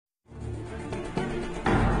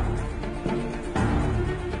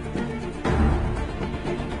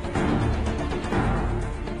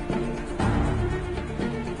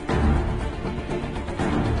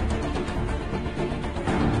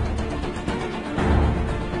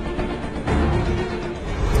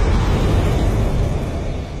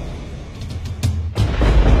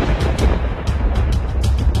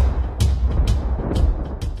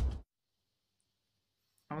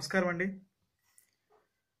నమస్కారం అండి.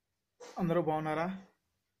 అందరూ బాగున్నారా?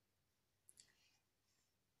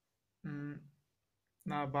 మ్,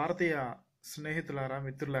 నా భారతీయ స్నేహితులారా,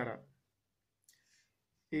 మిత్రులారా,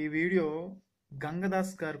 ఈ వీడియో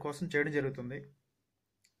గంగదాస్ గారి కోసం చేయడం జరుగుతుంది.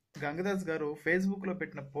 గంగదాస్ గారు ఫేస్బుక్లో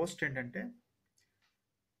పెట్టిన పోస్ట్ ఏంటంటే,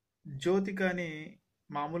 జ్యోతికాని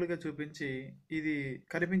మామూలుగా చూపించి ఇది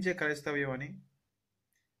కనిపించే క్రైస్తవ్యం అని,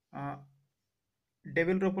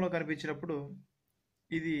 డెవిల్ రూపంలో కనిపించినప్పుడు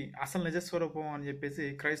ఇది అసలు నిజస్వరూపం అని చెప్పేసి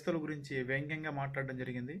క్రైస్తవుల గురించి వ్యంగ్యంగా మాట్లాడడం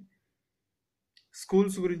జరిగింది.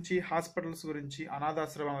 స్కూల్స్ గురించి, హాస్పిటల్స్ గురించి,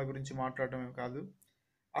 అనాథాశ్రమాల గురించి మాట్లాడటమే కాదు,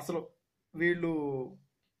 అసలు వీళ్ళు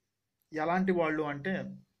ఎలాంటి వాళ్ళు అంటే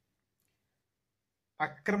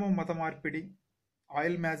అక్రమ మత మార్పిడి,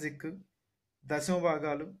 ఆయిల్ మ్యాజిక్, దశమ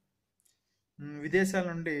భాగాలు, విదేశాల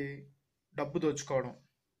నుండి డబ్బు దోచుకోవడం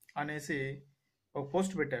అనేసి ఒక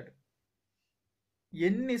పోస్ట్ పెట్టాడు.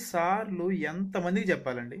 ఎన్నిసార్లు ఎంతమందికి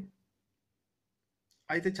చెప్పాలండి?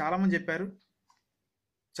 అయితే చాలామంది చెప్పారు.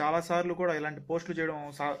 చాలాసార్లు కూడా ఇలాంటి పోస్టులు చేయడం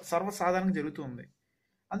సర్వసాధారణంగా జరుగుతుంది.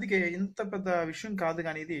 అందుకే ఇంత పెద్ద విషయం కాదు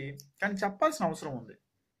కానీ ఇది, కానీ చెప్పాల్సిన అవసరం ఉంది,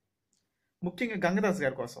 ముఖ్యంగా గంగదాస్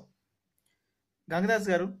గారి కోసం. గంగదాస్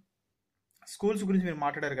గారు, స్కూల్స్ గురించి మీరు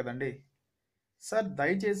మాట్లాడారు కదండి సార్.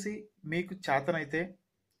 దయచేసి మీకు చేతనైతే,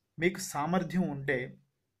 మీకు సామర్థ్యం ఉంటే,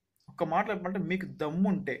 ఒక్క మాట చెప్పమంటే మీకు దమ్ము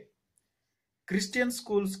ఉంటే, క్రిస్టియన్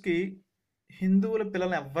స్కూల్స్కి హిందువుల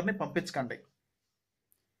పిల్లల్ని ఎవరిని పంపించకండి.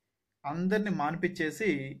 అందరిని మానిపించేసి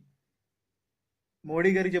మోడీ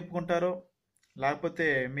గారికి చెప్పుకుంటారో, లేకపోతే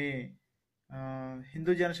మీ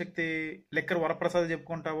హిందూ జనశక్తి లెక్కర్ వరప్రసాద్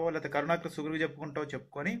చెప్పుకుంటావో, లేకపోతే కరుణాకర్ సుగురుకి చెప్పుకుంటావో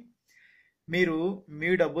చెప్పుకొని మీరు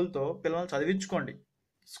మీ డబ్బులతో పిల్లల్ని చదివించుకోండి,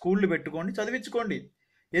 స్కూళ్ళు పెట్టుకోండి, చదివించుకోండి.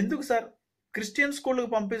 ఎందుకు సార్ క్రిస్టియన్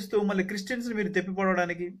స్కూళ్ళకు పంపిస్తూ మళ్ళీ క్రిస్టియన్స్ని మీరు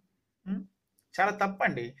తెప్పిపోవడానికి? చాలా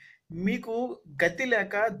తప్పండి. మీకు గతి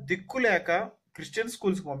లేక, దిక్కు లేక క్రిస్టియన్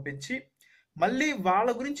స్కూల్స్కి పంపించి మళ్ళీ వాళ్ళ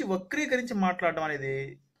గురించి వక్రీకరించి మాట్లాడడం అనేది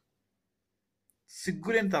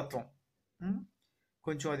సిగ్గులేని తత్వం.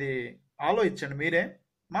 కొంచెం అది ఆలోచించండి. మీరే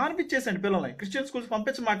మానిపించేసండి పిల్లల్ని. క్రిస్టియన్ స్కూల్స్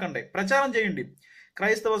పంపించమాకండి, ప్రచారం చేయండి.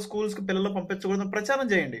 క్రైస్తవ స్కూల్స్కి పిల్లలు పంపించకూడదని ప్రచారం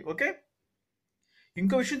చేయండి. ఓకే.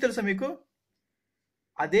 ఇంకో విషయం తెలుసా మీకు?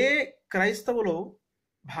 అదే క్రైస్తవులు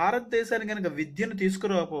భారతదేశానికి కనుక విద్యను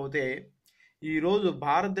తీసుకురాకపోతే ఈరోజు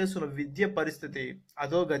భారతదేశంలో విద్య పరిస్థితి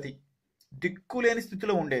అధోగతి, దిక్కులేని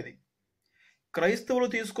స్థితిలో ఉండేది. క్రైస్తవులు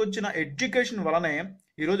తీసుకొచ్చిన ఎడ్యుకేషన్ వలనే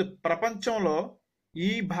ఈరోజు ప్రపంచంలో ఈ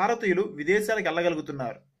భారతీయులు విదేశాలకు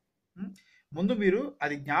వెళ్ళగలుగుతున్నారు. ముందు మీరు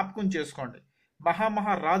అది జ్ఞాపకం చేసుకోండి.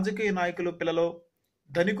 మహా రాజకీయ నాయకులు పిల్లలు,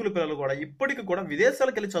 ధనికుల పిల్లలు కూడా ఇప్పటికి కూడా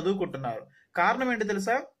విదేశాలకు వెళ్ళి చదువుకుంటున్నారు. కారణం ఏంటి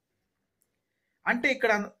తెలుసా? అంటే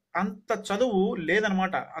ఇక్కడ అంత చదువు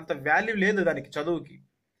లేదనమాట, అంత వాల్యూ లేదు దానికి, చదువుకి.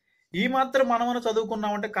 ఈ మాత్రం మనమన్నా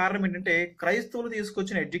చదువుకున్నామంటే కారణం ఏంటంటే క్రైస్తవులు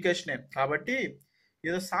తీసుకొచ్చిన ఎడ్యుకేషనే. కాబట్టి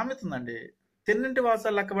ఏదో సామెత ఉందండి, తిన్నింటి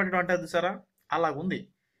వాసాలు లెక్క పెట్టడం అంటే అది సారా, అలా ఉంది.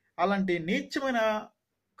 అలాంటి నీచమైన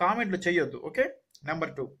కామెంట్లు చేయొద్దు. ఓకే.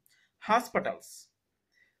 నెంబర్ 2,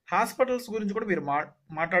 హాస్పిటల్స్ గురించి కూడా మీరు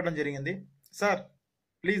మాట్లాడడం జరిగింది. సార్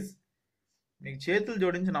ప్లీజ్ మీకు చేతులు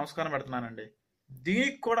జోడించి నమస్కారం పెడుతున్నానండి.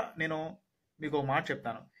 దీనికి కూడా నేను మీకు ఒక మాట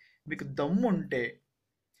చెప్తాను. మీకు దమ్ము ఉంటే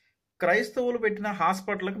క్రైస్తవులు పెట్టిన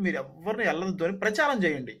హాస్పిటల్కి మీరు ఎవరిని వెళ్ళొద్దు అని ప్రచారం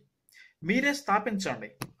చేయండి. మీరే స్థాపించండి.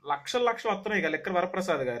 లక్షలు వస్తున్నాయి కదా లెక్కర్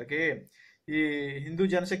వరప్రసాద్ గారికి, ఈ హిందూ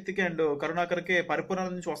జనశక్తికి అండ్ కరుణాకర్కి పరిపూర్ణ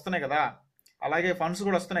నుంచి వస్తున్నాయి కదా, అలాగే ఫండ్స్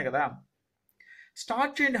కూడా వస్తున్నాయి కదా.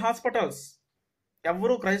 స్టార్ట్ చేయండి హాస్పిటల్స్.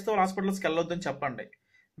 ఎవరు క్రైస్తవుల హాస్పిటల్స్కి వెళ్ళొద్దని చెప్పండి.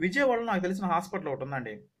 విజయవాడలో నాకు తెలిసిన హాస్పిటల్ ఒకటి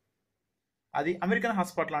ఉందండి, అది అమెరికన్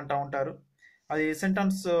హాస్పిటల్ అంటూ ఉంటారు. అది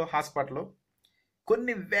సెంటాన్స్ హాస్పిటల్.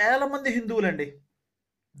 కొన్ని వేల మంది హిందువులండి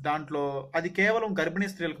దాంట్లో. అది కేవలం గర్భిణీ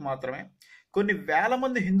స్త్రీలకు మాత్రమే. కొన్ని వేల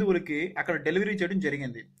మంది హిందువులకి అక్కడ డెలివరీ చేయడం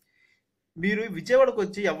జరిగింది. మీరు విజయవాడకు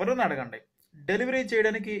వచ్చి ఎవరైనా అడగండి, డెలివరీ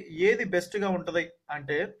చేయడానికి ఏది బెస్ట్గా ఉంటుంది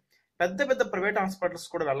అంటే పెద్ద ప్రైవేట్ హాస్పిటల్స్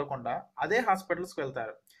కూడా వెళ్లకుండా అదే హాస్పిటల్స్కి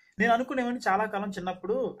వెళ్తారు. నేను అనుకునేవాడిని చాలా కాలం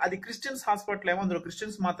చిన్నప్పుడు అది క్రిస్టియన్స్ హాస్పిటల్ ఏమో, అందులో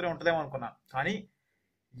క్రిస్టియన్స్ మాత్రమే ఉంటుందేమో అనుకున్నాను. కానీ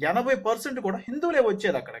 80% కూడా హిందువులే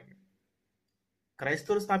వచ్చేది అక్కడికి.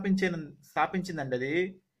 క్రైస్తవులు స్థాపించిందండి అది.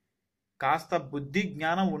 కాస్త బుద్ధి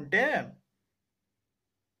జ్ఞానం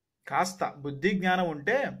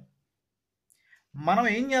ఉంటే మనం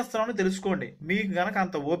ఏం చేస్తున్నామో తెలుసుకోండి. మీకు గనక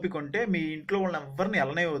అంత ఓపిక ఉంటే మీ ఇంట్లో వాళ్ళని ఎవరిని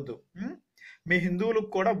వెళ్ళనేవద్దు. మీ హిందువులకు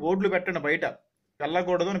కూడా బోర్డులు పెట్టండి, బయట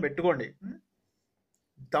వెళ్ళకూడదు అని పెట్టుకోండి.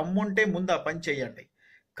 దమ్ముంటే ముందు ఆ పని చేయండి.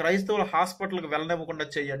 క్రైస్తవుల హాస్పిటల్కి వెళ్ళనివ్వకుండా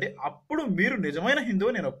చేయండి. అప్పుడు మీరు నిజమైన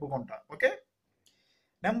హిందువు నేను ఒప్పుకుంటా. ఓకే.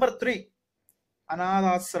 నెంబర్ 3,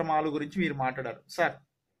 అనాథాశ్రమాల గురించి మీరు మాట్లాడారు. సార్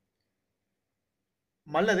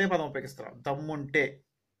మళ్ళీ అదే పదం ఉపయోగిస్తారు, దమ్ముంటే.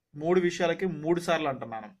 3 విషయాలకి 3 సార్లు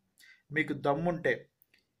అంటున్నాను. మీకు దమ్ముంటే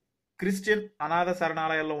క్రిస్టియన్ అనాథ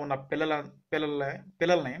శరణాలయాల్లో ఉన్న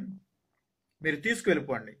పిల్లల్ని మీరు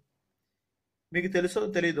తీసుకువెళ్ళిపోండి. మీకు తెలుసో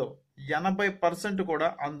తెలీదో 80% కూడా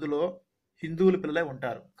అందులో హిందువుల పిల్లలే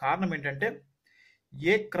ఉంటారు. కారణం ఏంటంటే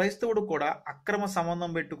ఏ క్రైస్తవుడు కూడా అక్రమ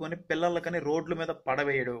సంబంధం పెట్టుకొని పిల్లలకని రోడ్ల మీద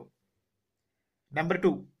పడవేయడు. నెంబర్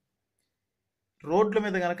 2, రోడ్ల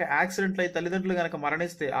మీద గనక యాక్సిడెంట్లు అయి తల్లిదండ్రులు గనక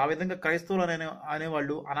మరణిస్తే ఆ విధంగా క్రైస్తవులు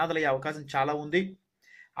అనేవాళ్ళు అనాథలయ్యే అవకాశం చాలా ఉంది.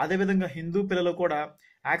 అదేవిధంగా హిందూ పిల్లలు కూడా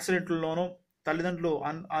యాక్సిడెంట్లలోనూ తల్లిదండ్రులు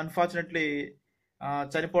అన్ఫార్చునేట్లీ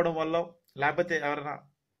చనిపోవడం వల్ల లేకపోతే ఎవరైనా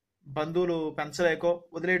బంధువులు పెంచలేకో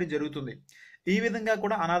వదిలేయడం జరుగుతుంది. ఈ విధంగా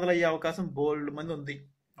కూడా అనాథలయ్యే అవకాశం బోల్డ్ మంది ఉంది.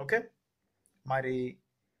 ఓకే, మరి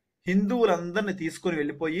హిందువులందరినీ తీసుకొని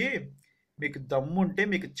వెళ్ళిపోయి మీకు దమ్ముంటే,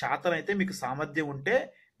 మీకు చేతనైతే, మీకు సామర్థ్యం ఉంటే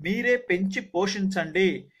మీరే పెంచి పోషించండి.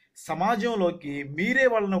 సమాజంలోకి మీరే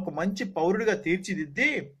వాళ్ళని ఒక మంచి పౌరుడిగా తీర్చిదిద్ది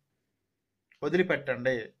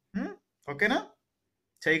వదిలిపెట్టండి. ఓకేనా?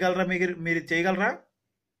 చేయగలరా? మీరు చేయగలరా?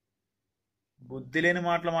 బుద్ధి లేని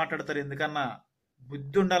మాటలు మాట్లాడతారు. ఎందుకన్నా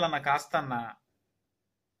బుద్ధి ఉండాలన్నా కాస్తన్నా.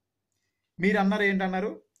 మీరు అన్నారు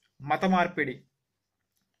ఏంటన్నారు? మత మార్పిడి.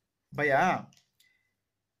 భయ్యా,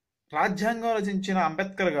 రాజ్యాంగం రచించిన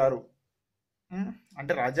అంబేద్కర్ గారు,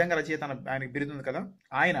 అంటే రాజ్యాంగ రచయిత ఆయనకి బిరుదుంది కదా,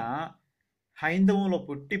 ఆయన హైందవంలో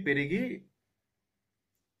పుట్టి పెరిగి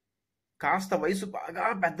కాస్త వయసు బాగా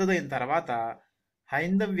పెద్దదైన తర్వాత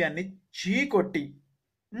హైందవ్యాన్ని చీకొట్టి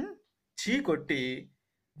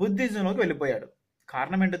బుద్ధిజంలోకి వెళ్ళిపోయాడు.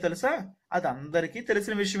 కారణం ఏంటో తెలుసా? అది అందరికీ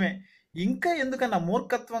తెలిసిన విషయమే. ఇంకా ఎందుకన్నా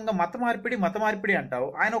మూర్ఖత్వంగా మత మార్పిడి అంటావు?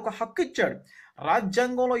 ఆయన ఒక హక్కు ఇచ్చాడు.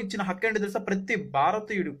 రాజ్యాంగంలో ఇచ్చిన హక్కు ఏంటో తెలుసా? ప్రతి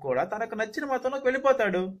భారతీయుడికి కూడా తనకు నచ్చిన మతంలోకి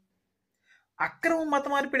వెళ్ళిపోతాడు. అక్రమం మత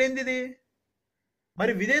మార్పిడి ఏంది ఇది?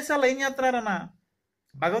 మరి విదేశాల్లో ఏం చేస్తున్నారన్న?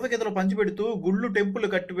 భగవద్గీతలో పంచిపెడుతూ గుళ్ళు టెంపుల్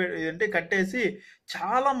కట్టేసి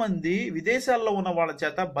చాలా మంది విదేశాల్లో ఉన్న వాళ్ళ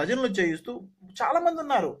చేత భజనలు చేయిస్తూ చాలా మంది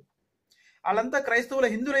ఉన్నారు. వాళ్ళంతా క్రైస్తవుల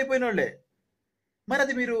హిందువులు అయిపోయిన వాళ్ళే. మరి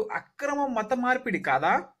అది మీరు అక్రమం మత మార్పిడి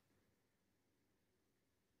కాదా?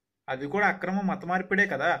 అది కూడా అక్రమం మత మార్పిడే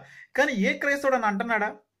కదా. కానీ ఏ క్రైస్తవుడు అని అంటున్నాడా?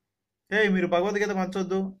 మీరు భగవద్గీత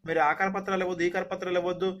పంచొద్దు, మీరు ఆకార పత్రాలు ఇవ్వద్దు, ఈ పత్రాలు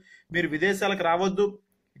ఇవ్వద్దు, మీరు విదేశాలకు రావద్దు,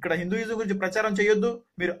 ఇక్కడ హిందూయిజం గురించి ప్రచారం చేయొద్దు,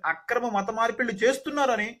 మీరు అక్రమ మత మార్పిళ్ళు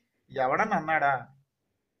చేస్తున్నారని ఎవడన్నా అన్నాడా?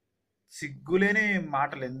 సిగ్గులేని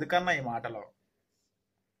మాటలు. ఎందుకన్నా ఈ మాటలో?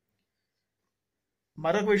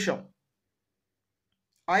 మరొక విషయం,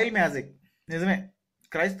 ఆయిల్ మ్యాజిక్. నిజమే,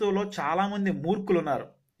 క్రైస్తవులో చాలా మంది మూర్ఖులు ఉన్నారు.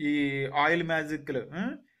 ఈ ఆయిల్ మ్యాజిక్లు,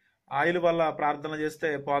 ఆయిల్ వల్ల ప్రార్థన చేస్తే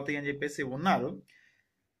పోతాయి అని చెప్పేసి ఉన్నారు.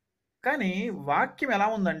 కానీ వాక్యం ఎలా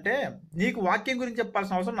ఉందంటే, నీకు వాక్యం గురించి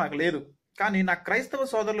చెప్పాల్సిన అవసరం నాకు లేదు, కానీ నా క్రైస్తవ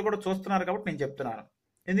సోదరులు కూడా చూస్తున్నారు కాబట్టి నేను చెప్తున్నాను.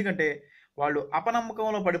 ఎందుకంటే వాళ్ళు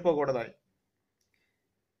అపనమ్మకంలో పడిపోకూడదు.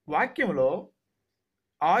 వాక్యంలో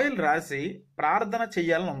ఆయిల్ రాసి ప్రార్థన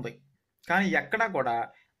చెయ్యాలని ఉంది, కానీ ఎక్కడా కూడా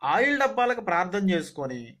ఆయిల్ డబ్బాలకు ప్రార్థన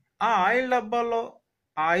చేసుకొని ఆ ఆయిల్ డబ్బాల్లో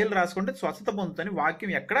ఆయిల్ రాసుకుంటే స్వస్థత పొందుతుందని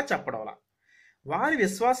వాక్యం ఎక్కడా చెప్పడంలా. వారి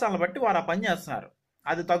విశ్వాసాలను బట్టి వారు ఆ పని చేస్తున్నారు.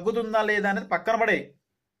 అది తగ్గుతుందా లేదా అనేది పక్కన పడే.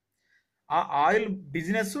 ఆ ఆయిల్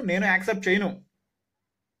బిజినెస్ నేను యాక్సెప్ట్ చేయను.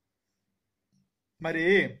 మరి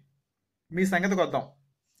మీ సంగతికి వద్దాం.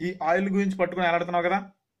 ఈ ఆయిల్ గురించి పట్టుకుని ఎలాడుతున్నావు కదా,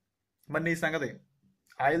 మరి నీ సంగతి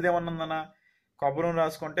ఆయిల్ ఏమన్నా? కొబ్బరి నూనె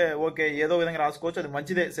రాసుకుంటే ఓకే, ఏదో విధంగా రాసుకోవచ్చు, అది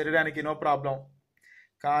మంచిదే శరీరానికి, నో ప్రాబ్లం.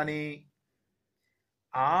 కానీ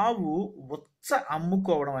ఆవు ఉచ్చ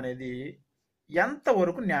అమ్ముకోవడం అనేది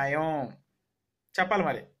ఎంతవరకు న్యాయం చెప్పాలి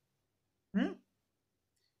మరి.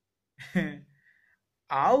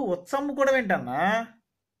 ఆవు ఉచ్చ అమ్ముకోవడం ఏంటన్నా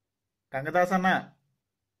గంగదాస్ అన్న?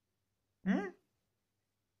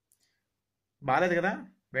 బాలేదు కదా,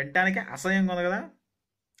 వినటానికి అసహ్యంగా ఉంది కదా.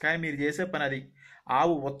 కానీ మీరు చేసే పని అది.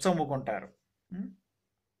 ఆవు ఉచ్చ అమ్ముకుంటారు,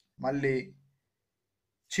 మళ్ళీ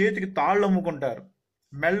చేతికి తాళ్ళు అమ్ముకుంటారు,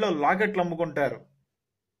 మెళ్ళో లాకెట్లు అమ్ముకుంటారు,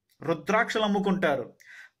 రుద్రాక్షలు అమ్ముకుంటారు,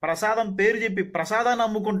 ప్రసాదం పేరు చెప్పి ప్రసాదాన్ని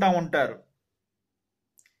అమ్ముకుంటా ఉంటారు,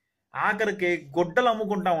 ఆఖరికి గుడ్డలు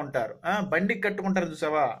అమ్ముకుంటా ఉంటారు. బండికి కట్టుకుంటారు,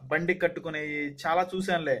 చూసావా? బండికి కట్టుకునే చాలా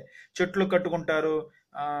చూశానులే. చెట్లు కట్టుకుంటారు,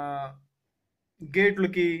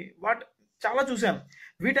 గేట్లకి, చాలా చూశాను.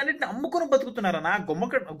 వీటన్నిటిని అమ్ముకొని బతుకుతున్నారన్నా.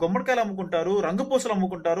 గుమ్మడికాయలు అమ్ముకుంటారు, రంగు పూసలు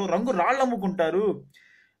అమ్ముకుంటారు, రంగు రాళ్ళు అమ్ముకుంటారు.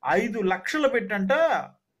 5 లక్షలు పెట్టంట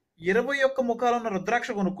 21 ముఖాలు ఉన్న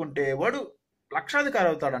రుద్రాక్ష కొనుక్కుంటే వాడు లక్షాధికారి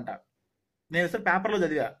అవుతాడంట. నేను అసలు పేపర్లో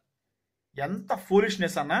చదివా. ఎంత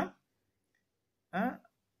ఫూలిష్నెస్ అన్నా!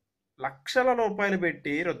 లక్షల రూపాయలు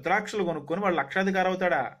పెట్టి రుద్రాక్షలు కొనుక్కొని వాడు లక్షాధికారి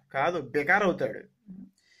అవుతాడా? కాదు, బెకార్ అవుతాడు.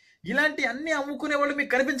 ఇలాంటి అన్ని అమ్ముకునే వాళ్ళు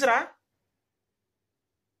మీకు కనిపించరా?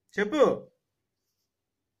 చెప్పు.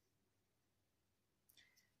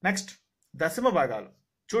 నెక్స్ట్, దశమ భాగాలు.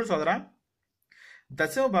 చూడు సోదరా,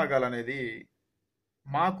 దశమ భాగాలు అనేది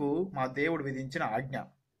మాకు మా దేవుడు విధించిన ఆజ్ఞ.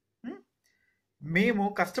 మేము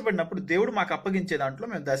కష్టపడినప్పుడు దేవుడు మాకు అప్పగించే దాంట్లో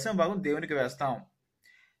మేము దశమ భాగం దేవునికి వేస్తాం.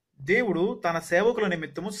 దేవుడు తన సేవకుల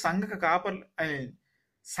నిమిత్తము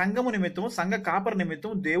సంఘము నిమిత్తము సంఘ కాపర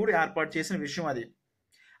నిమిత్తము దేవుడు ఏర్పాటు చేసిన విషయం అది.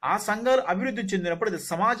 ఆ సంఘాలు అభివృద్ధి చెందినప్పుడు అది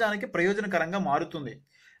సమాజానికి ప్రయోజనకరంగా మారుతుంది.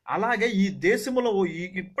 అలాగే ఈ దేశంలో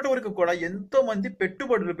ఇప్పటి వరకు కూడా ఎంతో మంది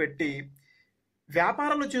పెట్టుబడులు పెట్టి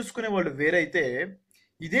వ్యాపారాలు చేసుకునే వాళ్ళు వేరైతే,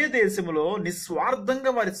 ఇదే దేశంలో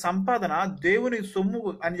నిస్వార్థంగా వారి సంపాదన దేవుని సొమ్ము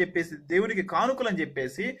అని చెప్పేసి, దేవునికి కానుకలు అని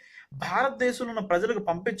చెప్పేసి భారతదేశంలో ఉన్న ప్రజలకు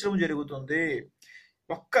పంపించడం జరుగుతుంది.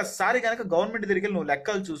 ఒక్కసారి కనుక గవర్నమెంట్ దగ్గరికి నువ్వు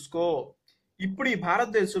లెక్కలు చూసుకో. ఇప్పుడు ఈ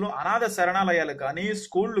భారతదేశంలో అనాథ శరణాలయాలు కానీ,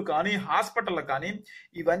 స్కూళ్ళు కానీ, హాస్పిటళ్ళు కానీ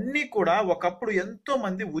ఇవన్నీ కూడా ఒకప్పుడు ఎంతో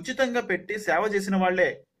మంది ఉచితంగా పెట్టి సేవ చేసిన వాళ్లే.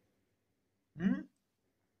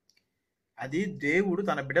 అది దేవుడు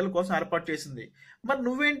తన బిడ్డల కోసం ఏర్పాటు చేసింది. మరి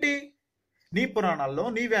నువ్వేంటి, నీ పురాణాల్లో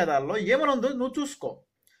నీ వేదాల్లో ఏమనుందో నువ్వు చూసుకో.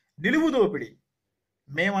 నిలువు దోపిడి,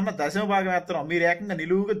 మేమన్నా దశమ భాగం వేస్తున్నాం, మీరు ఏకంగా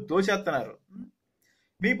నిలువుగా దోచేస్తున్నారు.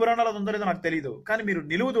 మీ పురాణాలు ఉందో లేదో నాకు తెలియదు, కానీ మీరు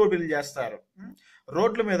నిలువు దోపిడీలు చేస్తారు.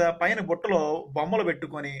 రోడ్ల మీద పైన బుట్టలో బొమ్మలు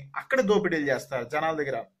పెట్టుకొని అక్కడ దోపిడీలు చేస్తారు. జనాల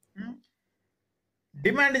దగ్గర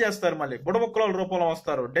డిమాండ్ చేస్తారు, మళ్ళీ బుడబొక్కల రూపంలో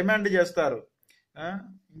వస్తారు, డిమాండ్ చేస్తారు.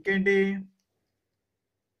 ఇంకేంటి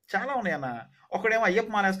చాలా ఉన్నాయి అన్న. ఒకడేమో అయ్యప్ప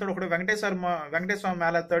మాలేస్తాడు, ఒకడు వెంకటేశ్వర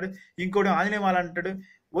మాలేస్తాడు, ఇంకోటి ఆంజనేయ మాల అంటాడు.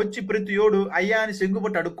 వచ్చి ప్రతి యోడు అయ్యా అని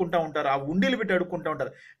సెంగుబట్టి అడుక్కుంటా ఉంటారు, ఆ ఉండీలు పెట్టి అడుక్కుంటా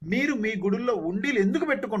ఉంటారు. మీరు మీ గుడుల్లో ఉండీలు ఎందుకు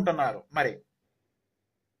పెట్టుకుంటున్నారు? మరి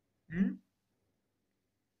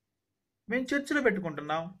మేము చర్చిలో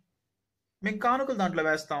పెట్టుకుంటున్నాం, మేము కానుకలు దాంట్లో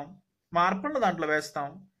వేస్తాం, మా అర్పణలు దాంట్లో వేస్తాం.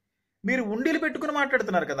 మీరు ఉండీలు పెట్టుకుని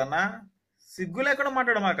మాట్లాడుతున్నారు కదన్నా, సిగ్గు లేకుండా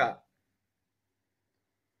మాట్లాడమాక.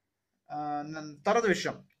 తర్వాత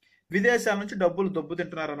విషయం, విదేశాల నుంచి డబ్బులు దొబ్బు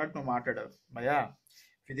తింటున్నారు అన్నట్టు నువ్వు మాట్లాడావు భయ్యా.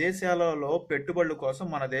 విదేశాలలో పెట్టుబడుల కోసం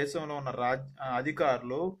మన దేశంలో ఉన్న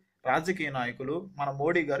అధికారులు, రాజకీయ నాయకులు, మన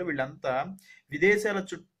మోడీ గారు వీళ్ళంతా విదేశాల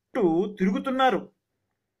చుట్టూ తిరుగుతున్నారు.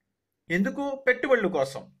 ఎందుకు? పెట్టుబడుల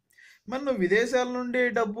కోసం. మరి నువ్వు విదేశాల నుండి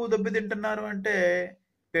డబ్బు దొబ్బి తింటున్నారు అంటే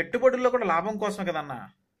పెట్టుబడుల్లో కూడా లాభం కోసమే కదన్నా.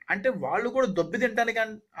 అంటే వాళ్ళు కూడా దొబ్బి తింటానికి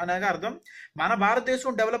అనగా అర్థం, మన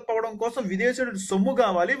భారతదేశం డెవలప్ అవ్వడం కోసం విదేశీయుడు సొమ్ము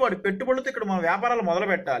కావాలి, వాడి పెట్టుబడులతో ఇక్కడ మన వ్యాపారాలు మొదలు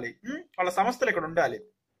పెట్టాలి, వాళ్ళ సంస్థలు ఇక్కడ ఉండాలి.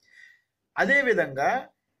 అదేవిధంగా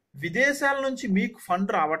విదేశాల నుంచి మీకు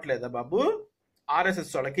ఫండ్ రావట్లేదా బాబు?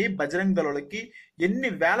 ఆర్ఎస్ఎస్ వాళ్ళకి, బజరంగ్ దళాలకి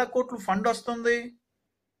ఎన్ని వేల కోట్లు ఫండ్ వస్తుంది.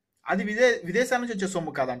 అది విదేశాల నుంచి వచ్చే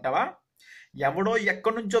సొమ్ము కాదంటావా? ఎవడో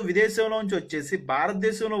ఎక్కడి నుంచో విదేశంలో నుంచి వచ్చేసి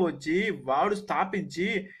భారతదేశంలో వచ్చి వాడు స్థాపించి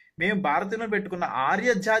మేము భారతీయులు పెట్టుకున్న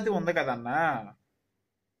ఆర్య జాతి ఉంది కదన్నా,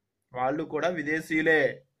 వాళ్ళు కూడా విదేశీయులే.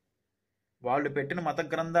 వాళ్ళు పెట్టిన మత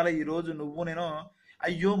గ్రంథాలు ఈరోజు నువ్వు నేను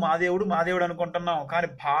అయ్యో మా దేవుడు అనుకుంటున్నాం, కానీ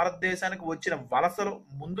భారతదేశానికి వచ్చిన వలసలు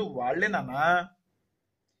ముందు వాళ్ళేనన్నా.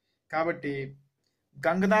 కాబట్టి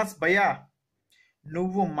గంగదాస్ భయ్యా,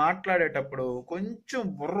 నువ్వు మాట్లాడేటప్పుడు కొంచెం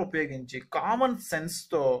బుర్ర ఉపయోగించి కామన్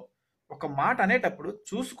సెన్స్తో ఒక మాట అనేటప్పుడు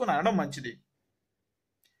చూసుకుని అనడం మంచిది.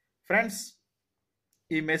 ఫ్రెండ్స్,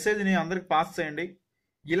 ఈ మెసేజ్ని అందరికి పాస్ చేయండి.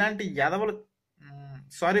 ఇలాంటి యాదవులు,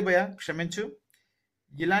 సారీ భయ్యా క్షమించు,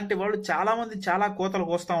 ఇలాంటి వాళ్ళు చాలామంది చాలా కోతలు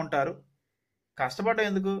కోస్తూ ఉంటారు. కష్టపడ్డం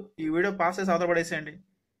ఎందుకు, ఈ వీడియో పాస్ చేసి అవతల పడేసేయండి.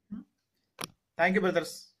 Thank you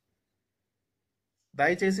brothers.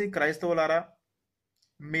 దయచేసి క్రైస్తవులారా,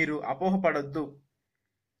 మీరు అపోహపడద్దు,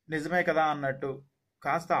 నిజమే కదా అన్నట్టు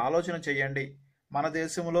కాస్త ఆలోచన చెయ్యండి. మన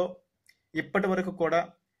దేశంలో ఇప్పటి వరకు కూడా,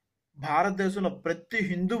 భారతదేశంలో ప్రతి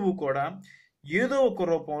హిందువు కూడా ఏదో ఒక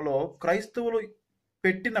రూపంలో క్రైస్తవులు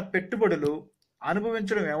పెట్టిన పెట్టుబడులు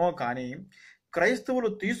అనుభవించడం ఏమో కానీ, క్రైస్తవులు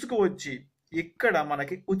తీసుకువచ్చి ఇక్కడ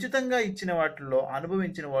మనకి ఉచితంగా ఇచ్చిన వాటిల్లో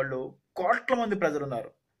అనుభవించిన వాళ్ళు కోట్ల మంది ప్రజలు ఉన్నారు.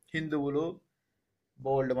 హిందువులు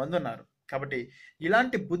బోల్డ్ మంది ఉన్నారు. కాబట్టి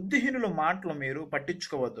ఇలాంటి బుద్ధిహీనుల మాటలు మీరు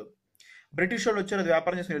పట్టించుకోవద్దు. బ్రిటిష్ వాళ్ళు వచ్చారు,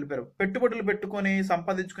 వ్యాపారం చేసుకుని వెళ్ళిపోయారు, పెట్టుబడులు పెట్టుకొని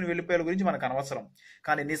సంపాదించుకుని వెళ్ళిపోయారు గురించి మనకు అనవసరం.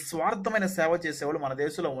 కానీ నిస్వార్థమైన సేవ చేసేవాళ్ళు మన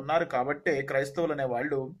దేశంలో ఉన్నారు. కాబట్టే క్రైస్తవులు అనే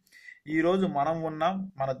వాళ్ళు ఈరోజు మనం ఉన్నాం,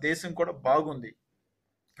 మన దేశం కూడా బాగుంది.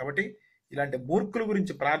 కాబట్టి ఇలాంటి మూర్ఖుల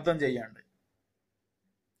గురించి ప్రార్థన చేయండి.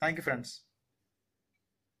 Thank you friends.